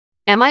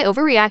Am I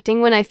overreacting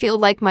when I feel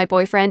like my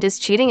boyfriend is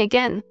cheating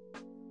again?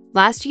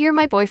 Last year,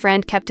 my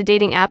boyfriend kept a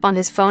dating app on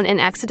his phone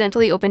and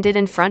accidentally opened it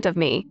in front of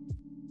me.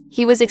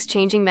 He was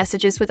exchanging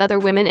messages with other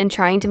women and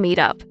trying to meet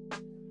up.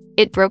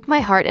 It broke my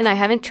heart and I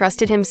haven't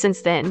trusted him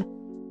since then.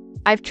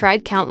 I've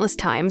tried countless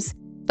times,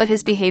 but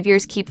his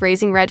behaviors keep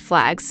raising red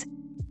flags.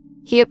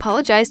 He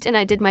apologized and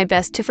I did my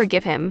best to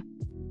forgive him.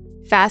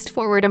 Fast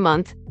forward a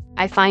month,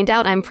 I find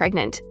out I'm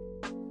pregnant.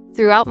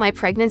 Throughout my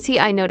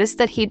pregnancy, I noticed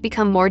that he'd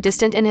become more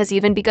distant and has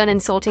even begun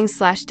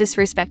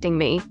insulting/disrespecting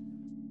me.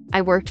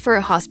 I worked for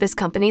a hospice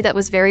company that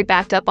was very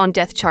backed up on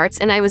death charts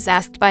and I was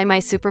asked by my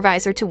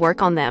supervisor to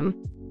work on them.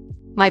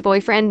 My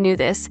boyfriend knew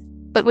this,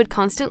 but would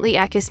constantly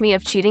accuse me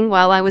of cheating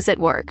while I was at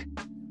work.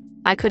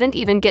 I couldn't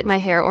even get my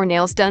hair or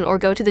nails done or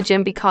go to the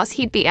gym because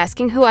he'd be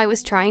asking who I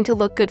was trying to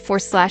look good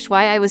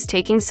for/why I was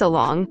taking so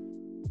long.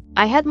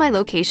 I had my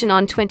location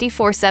on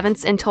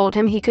 24/7 and told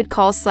him he could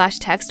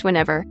call/text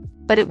whenever,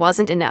 but it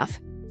wasn't enough.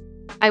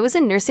 I was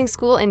in nursing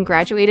school and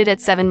graduated at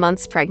 7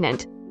 months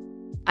pregnant.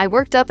 I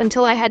worked up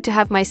until I had to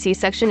have my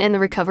C-section and the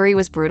recovery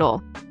was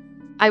brutal.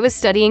 I was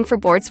studying for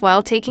boards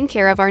while taking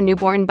care of our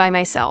newborn by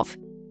myself.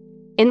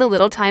 In the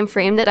little time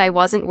frame that I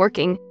wasn't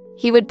working,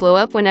 he would blow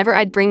up whenever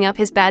I'd bring up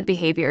his bad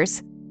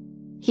behaviors.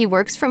 He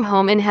works from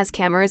home and has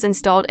cameras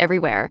installed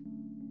everywhere.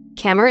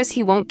 Cameras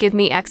he won't give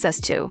me access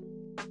to.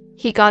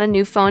 He got a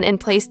new phone and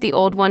placed the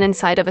old one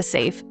inside of a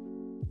safe.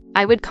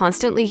 I would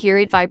constantly hear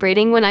it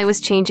vibrating when I was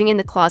changing in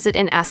the closet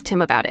and asked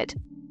him about it.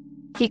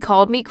 He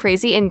called me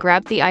crazy and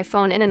grabbed the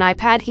iPhone and an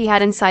iPad he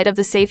had inside of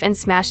the safe and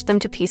smashed them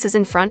to pieces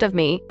in front of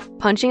me,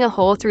 punching a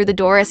hole through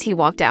the door as he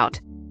walked out.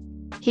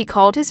 He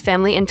called his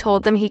family and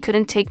told them he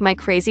couldn't take my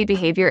crazy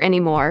behavior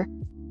anymore.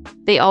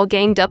 They all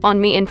ganged up on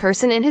me in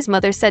person and his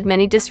mother said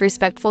many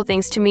disrespectful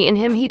things to me and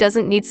him. He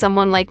doesn't need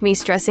someone like me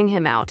stressing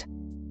him out.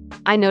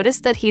 I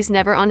noticed that he's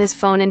never on his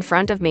phone in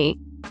front of me,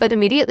 but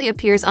immediately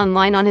appears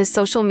online on his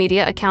social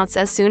media accounts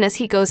as soon as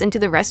he goes into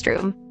the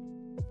restroom.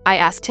 I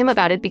asked him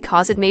about it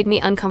because it made me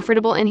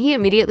uncomfortable and he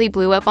immediately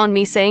blew up on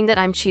me saying that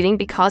I'm cheating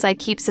because I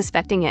keep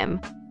suspecting him.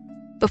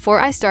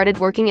 Before I started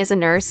working as a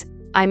nurse,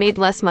 I made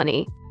less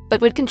money, but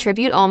would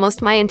contribute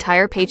almost my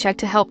entire paycheck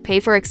to help pay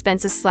for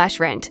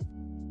expenses/rent.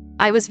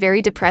 I was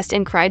very depressed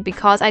and cried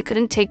because I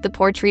couldn't take the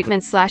poor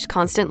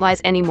treatment/constant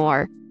lies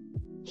anymore.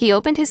 He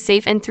opened his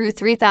safe and threw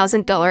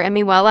 $3,000 at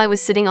me while I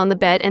was sitting on the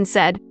bed and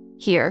said,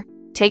 "Here,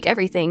 take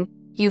everything,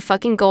 you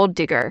fucking gold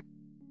digger.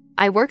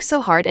 I work so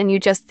hard and you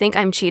just think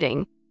I'm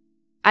cheating."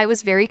 I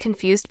was very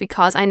confused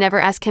because I never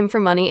ask him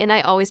for money and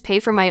I always pay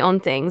for my own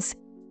things.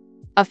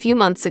 A few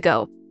months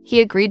ago,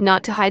 he agreed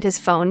not to hide his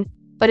phone,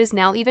 but is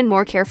now even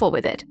more careful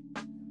with it.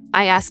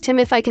 I asked him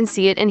if I can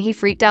see it and he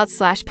freaked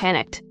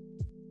out/panicked.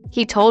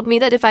 He told me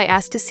that if I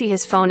ask to see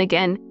his phone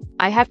again,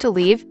 I have to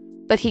leave,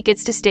 but he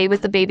gets to stay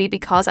with the baby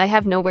because I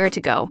have nowhere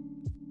to go.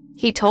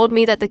 He told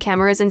me that the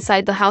cameras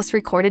inside the house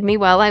recorded me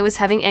while I was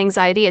having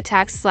anxiety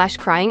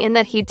attacks/crying and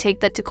that he'd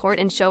take that to court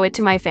and show it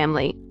to my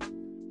family.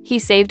 He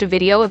saved a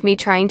video of me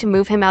trying to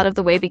move him out of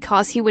the way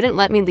because he wouldn't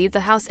let me leave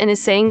the house and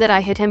is saying that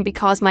I hit him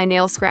because my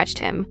nail scratched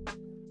him.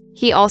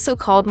 He also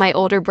called my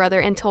older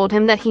brother and told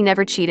him that he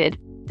never cheated,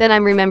 that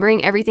I'm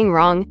remembering everything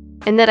wrong,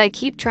 and that I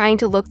keep trying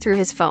to look through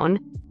his phone.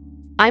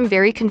 I'm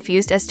very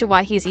confused as to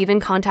why he's even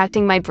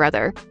contacting my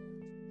brother.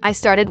 I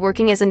started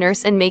working as a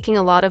nurse and making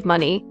a lot of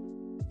money.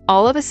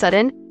 All of a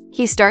sudden,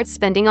 he starts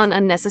spending on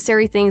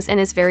unnecessary things and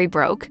is very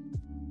broke.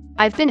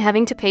 I've been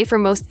having to pay for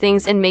most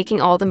things and making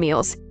all the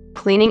meals,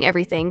 cleaning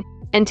everything,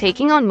 and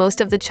taking on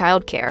most of the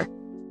childcare.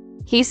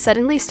 He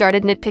suddenly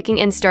started nitpicking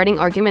and starting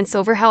arguments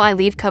over how I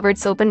leave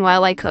cupboards open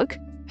while I cook,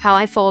 how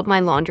I fold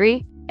my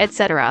laundry,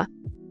 etc.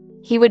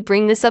 He would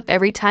bring this up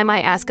every time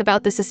I ask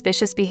about the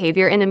suspicious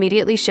behavior and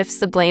immediately shifts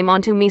the blame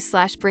onto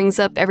me/brings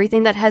up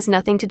everything that has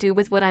nothing to do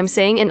with what I'm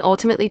saying and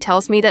ultimately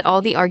tells me that all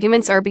the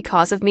arguments are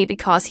because of me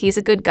because he's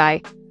a good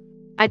guy.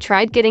 I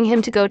tried getting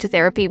him to go to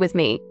therapy with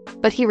me,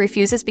 but he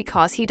refuses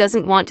because he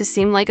doesn't want to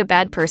seem like a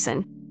bad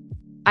person.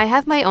 I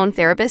have my own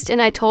therapist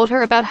and I told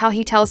her about how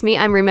he tells me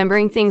I'm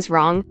remembering things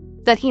wrong,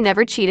 that he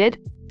never cheated,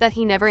 that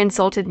he never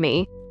insulted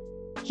me.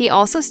 He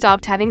also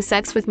stopped having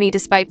sex with me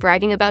despite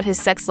bragging about his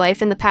sex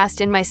life in the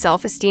past and my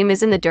self-esteem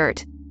is in the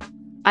dirt.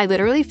 I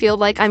literally feel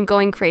like I'm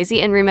going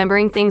crazy and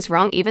remembering things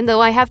wrong even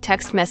though I have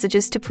text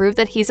messages to prove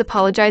that he's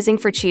apologizing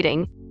for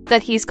cheating,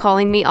 that he's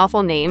calling me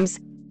awful names,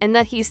 and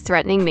that he's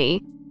threatening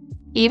me.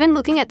 Even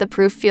looking at the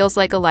proof feels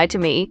like a lie to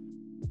me.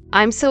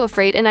 I'm so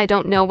afraid and I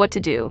don't know what to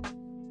do.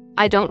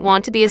 I don't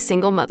want to be a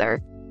single mother,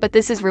 but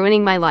this is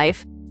ruining my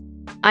life.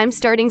 I'm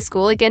starting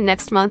school again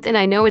next month and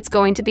I know it's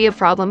going to be a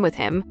problem with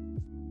him.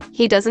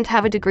 He doesn't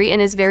have a degree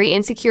and is very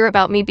insecure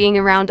about me being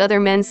around other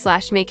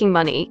men/making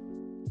money.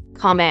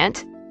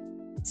 Comment.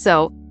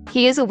 So,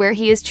 he is aware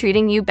he is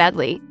treating you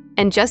badly,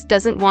 and just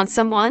doesn't want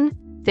someone,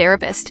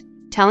 therapist,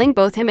 telling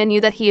both him and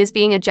you that he is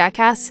being a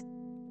jackass?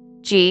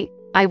 Gee,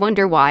 I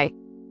wonder why.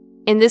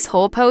 In this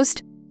whole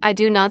post, I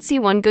do not see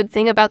one good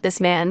thing about this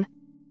man.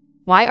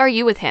 Why are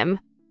you with him?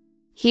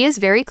 He is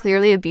very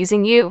clearly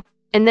abusing you,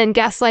 and then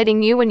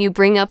gaslighting you when you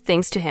bring up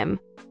things to him.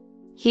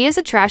 He is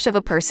a trash of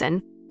a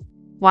person.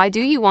 Why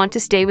do you want to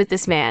stay with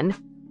this man?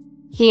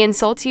 He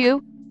insults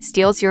you,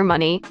 steals your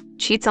money,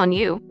 cheats on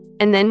you,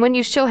 and then when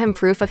you show him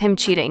proof of him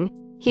cheating,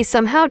 he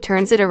somehow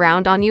turns it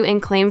around on you and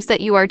claims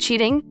that you are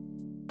cheating?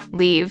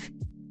 Leave.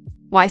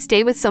 Why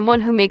stay with someone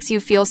who makes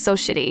you feel so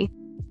shitty?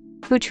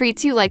 Who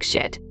treats you like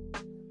shit?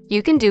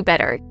 You can do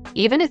better,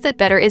 even if that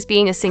better is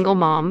being a single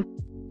mom.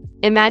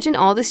 Imagine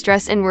all the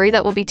stress and worry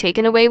that will be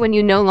taken away when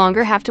you no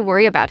longer have to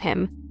worry about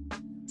him.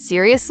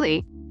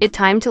 Seriously, it's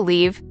time to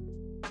leave.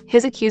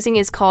 His accusing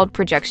is called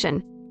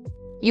projection.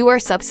 You are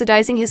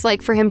subsidizing his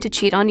like for him to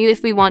cheat on you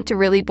if we want to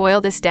really boil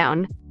this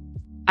down.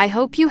 I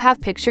hope you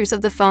have pictures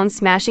of the phone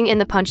smashing in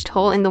the punched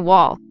hole in the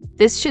wall.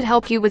 This should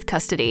help you with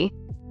custody.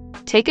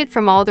 Take it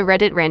from all the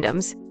Reddit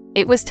randoms.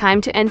 It was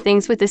time to end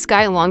things with this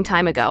guy a long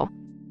time ago.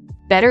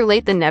 Better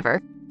late than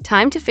never.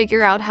 Time to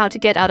figure out how to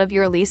get out of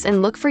your lease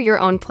and look for your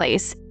own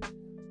place.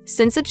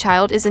 Since a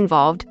child is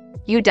involved,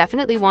 you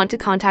definitely want to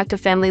contact a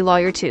family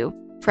lawyer too,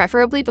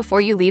 preferably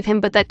before you leave him,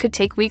 but that could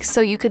take weeks,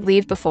 so you could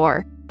leave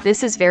before.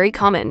 This is very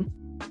common.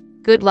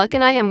 Good luck,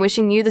 and I am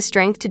wishing you the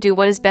strength to do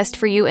what is best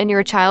for you and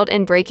your child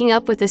in breaking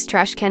up with this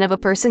trash can of a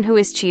person who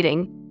is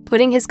cheating,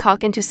 putting his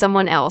cock into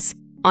someone else,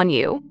 on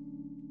you.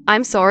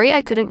 I'm sorry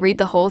I couldn't read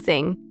the whole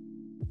thing.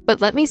 But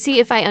let me see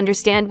if I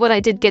understand what I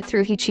did get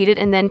through. He cheated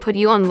and then put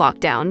you on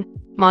lockdown,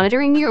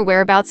 monitoring your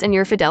whereabouts and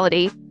your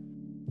fidelity.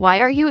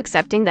 Why are you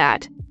accepting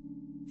that?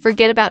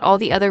 Forget about all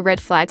the other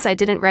red flags I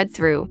didn't read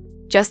through.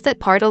 Just that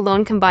part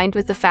alone, combined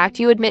with the fact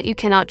you admit you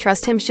cannot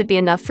trust him, should be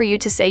enough for you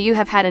to say you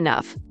have had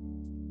enough.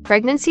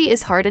 Pregnancy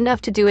is hard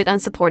enough to do it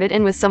unsupported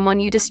and with someone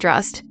you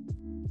distrust.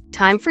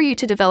 Time for you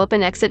to develop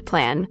an exit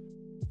plan.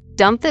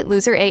 Dump that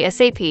loser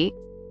ASAP.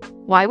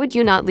 Why would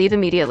you not leave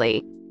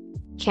immediately?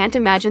 Can't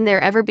imagine there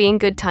ever being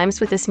good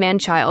times with this man,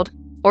 child,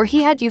 or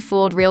he had you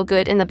fooled real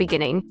good in the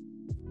beginning.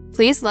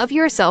 Please love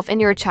yourself and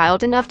your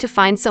child enough to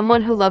find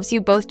someone who loves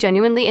you both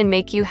genuinely and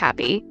make you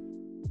happy.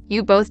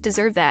 You both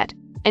deserve that,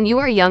 and you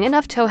are young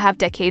enough to have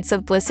decades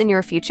of bliss in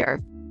your future.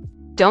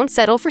 Don't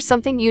settle for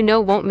something you know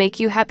won't make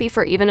you happy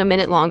for even a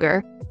minute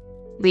longer.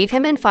 Leave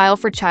him and file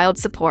for child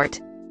support.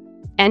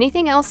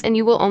 Anything else and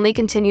you will only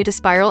continue to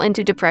spiral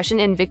into depression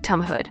and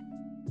victimhood.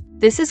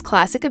 This is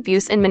classic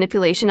abuse and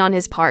manipulation on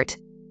his part.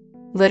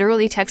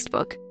 Literally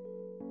textbook.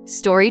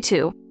 Story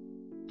 2.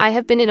 I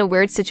have been in a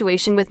weird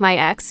situation with my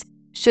ex.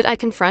 Should I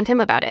confront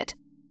him about it?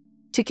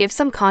 To give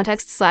some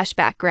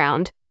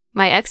context/background,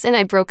 my ex and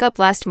I broke up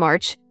last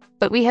March,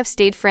 but we have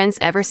stayed friends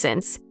ever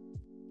since.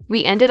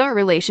 We ended our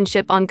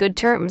relationship on good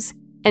terms,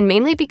 and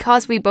mainly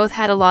because we both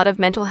had a lot of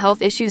mental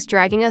health issues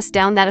dragging us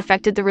down that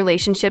affected the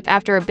relationship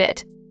after a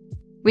bit.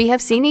 We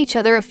have seen each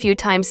other a few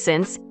times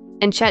since,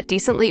 and chat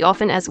decently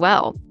often as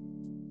well.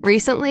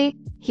 Recently,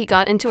 he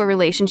got into a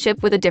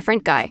relationship with a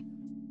different guy.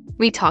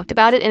 We talked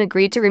about it and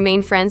agreed to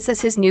remain friends as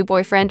his new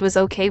boyfriend was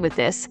okay with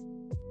this.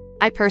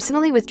 I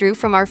personally withdrew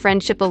from our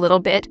friendship a little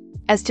bit,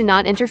 as to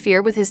not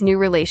interfere with his new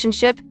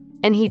relationship,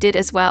 and he did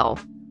as well.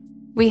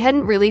 We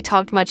hadn't really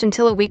talked much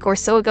until a week or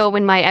so ago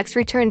when my ex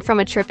returned from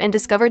a trip and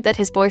discovered that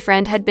his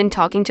boyfriend had been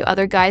talking to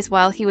other guys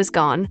while he was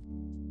gone.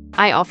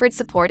 I offered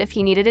support if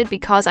he needed it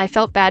because I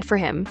felt bad for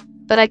him,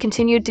 but I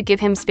continued to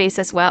give him space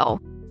as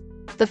well.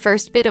 The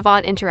first bit of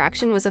odd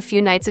interaction was a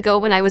few nights ago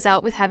when I was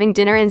out with having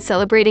dinner and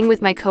celebrating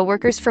with my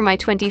coworkers for my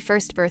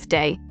 21st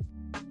birthday.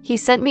 He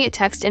sent me a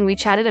text and we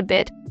chatted a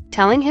bit,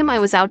 telling him I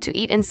was out to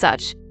eat and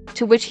such,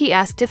 to which he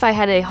asked if I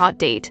had a hot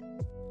date.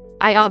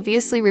 I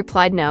obviously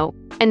replied no,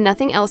 and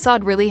nothing else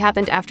odd really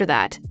happened after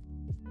that.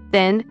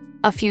 Then,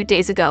 a few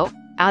days ago,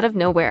 out of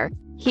nowhere,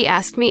 he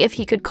asked me if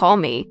he could call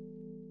me.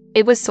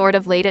 It was sort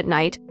of late at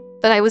night,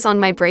 but I was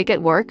on my break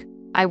at work.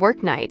 I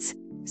work nights,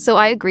 so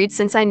I agreed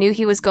since I knew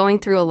he was going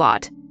through a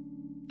lot.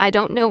 I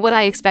don't know what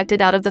I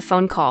expected out of the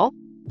phone call,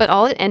 but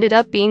all it ended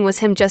up being was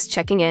him just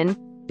checking in,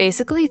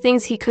 basically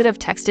things he could have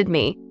texted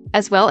me,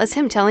 as well as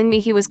him telling me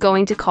he was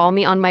going to call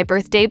me on my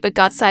birthday but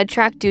got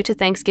sidetracked due to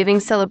Thanksgiving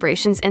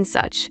celebrations and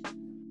such.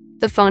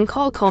 The phone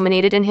call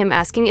culminated in him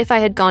asking if I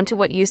had gone to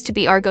what used to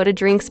be our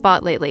go-to-drink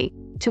spot lately,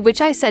 to which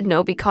I said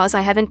no because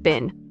I haven't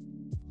been.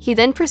 He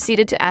then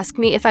proceeded to ask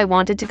me if I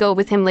wanted to go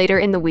with him later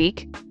in the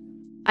week.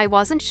 I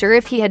wasn't sure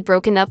if he had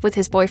broken up with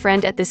his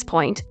boyfriend at this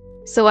point,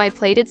 so I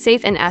played it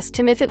safe and asked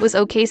him if it was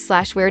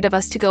okay/weird of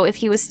us to go if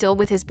he was still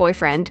with his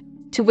boyfriend,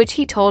 to which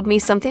he told me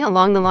something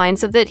along the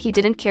lines of that he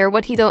didn't care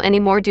what he thought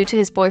anymore due to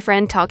his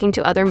boyfriend talking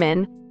to other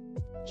men.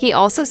 He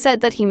also said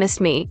that he missed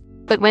me,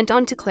 but went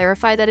on to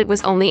clarify that it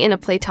was only in a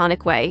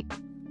platonic way.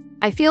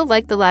 I feel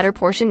like the latter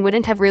portion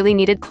wouldn't have really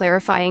needed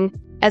clarifying,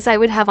 as I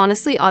would have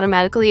honestly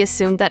automatically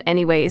assumed that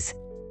anyways.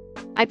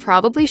 I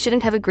probably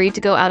shouldn't have agreed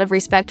to go out of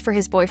respect for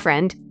his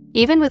boyfriend,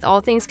 even with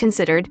all things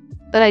considered,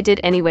 but I did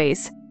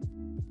anyways.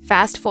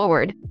 Fast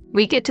forward,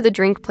 we get to the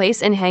drink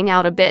place and hang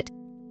out a bit.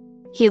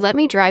 He let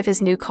me drive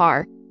his new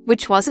car,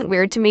 which wasn't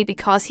weird to me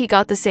because he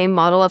got the same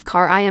model of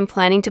car I am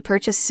planning to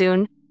purchase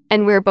soon,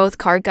 and we're both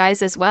car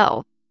guys as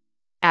well.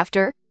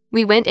 After,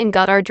 we went and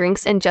got our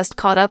drinks and just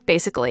caught up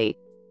basically.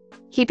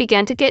 He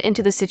began to get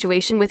into the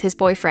situation with his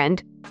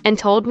boyfriend, and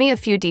told me a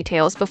few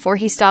details before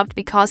he stopped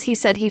because he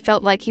said he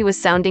felt like he was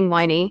sounding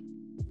whiny.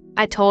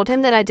 I told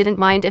him that I didn't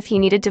mind if he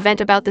needed to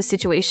vent about the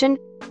situation,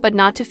 but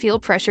not to feel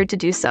pressured to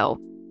do so.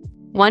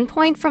 One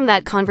point from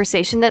that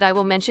conversation that I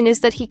will mention is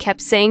that he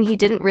kept saying he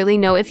didn't really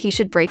know if he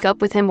should break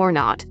up with him or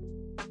not.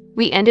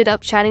 We ended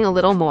up chatting a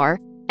little more,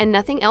 and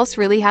nothing else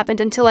really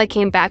happened until I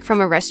came back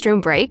from a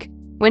restroom break,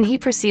 when he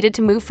proceeded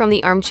to move from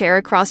the armchair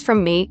across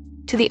from me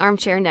to the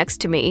armchair next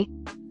to me.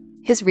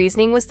 His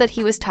reasoning was that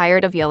he was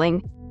tired of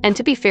yelling, and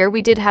to be fair,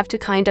 we did have to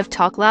kind of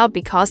talk loud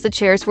because the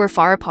chairs were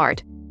far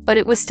apart, but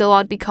it was still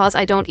odd because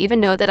I don't even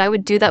know that I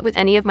would do that with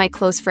any of my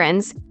close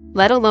friends,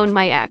 let alone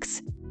my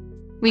ex.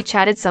 We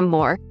chatted some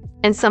more,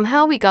 and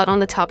somehow we got on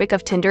the topic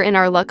of Tinder and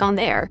our luck on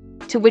there,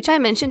 to which I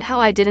mentioned how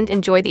I didn't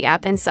enjoy the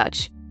app and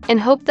such, and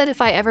hoped that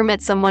if I ever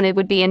met someone it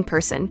would be in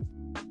person.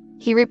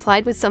 He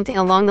replied with something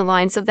along the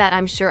lines of that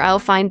I'm sure I'll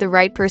find the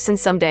right person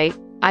someday,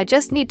 I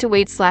just need to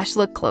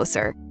wait/look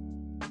closer.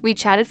 We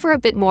chatted for a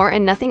bit more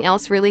and nothing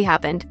else really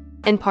happened,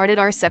 and parted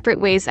our separate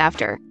ways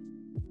after.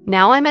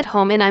 Now I'm at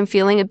home and I'm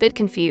feeling a bit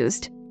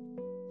confused.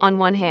 On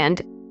one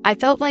hand, I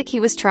felt like he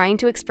was trying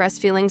to express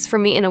feelings for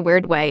me in a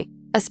weird way,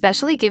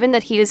 especially given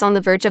that he is on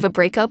the verge of a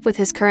breakup with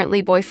his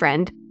currently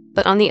boyfriend,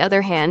 but on the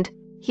other hand,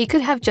 he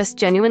could have just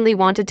genuinely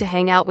wanted to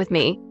hang out with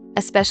me,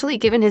 especially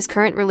given his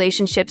current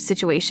relationship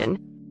situation.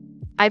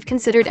 I've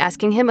considered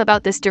asking him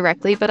about this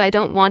directly, but I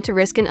don't want to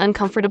risk an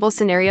uncomfortable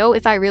scenario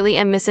if I really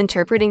am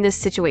misinterpreting this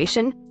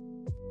situation.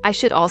 I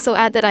should also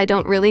add that I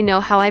don't really know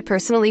how I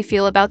personally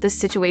feel about this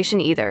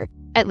situation either,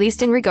 at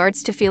least in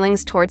regards to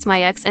feelings towards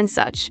my ex and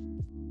such.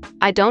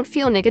 I don't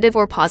feel negative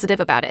or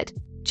positive about it,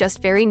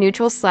 just very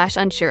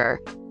neutral/unsure.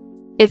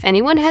 If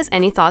anyone has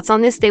any thoughts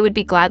on this, they would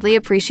be gladly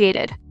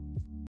appreciated.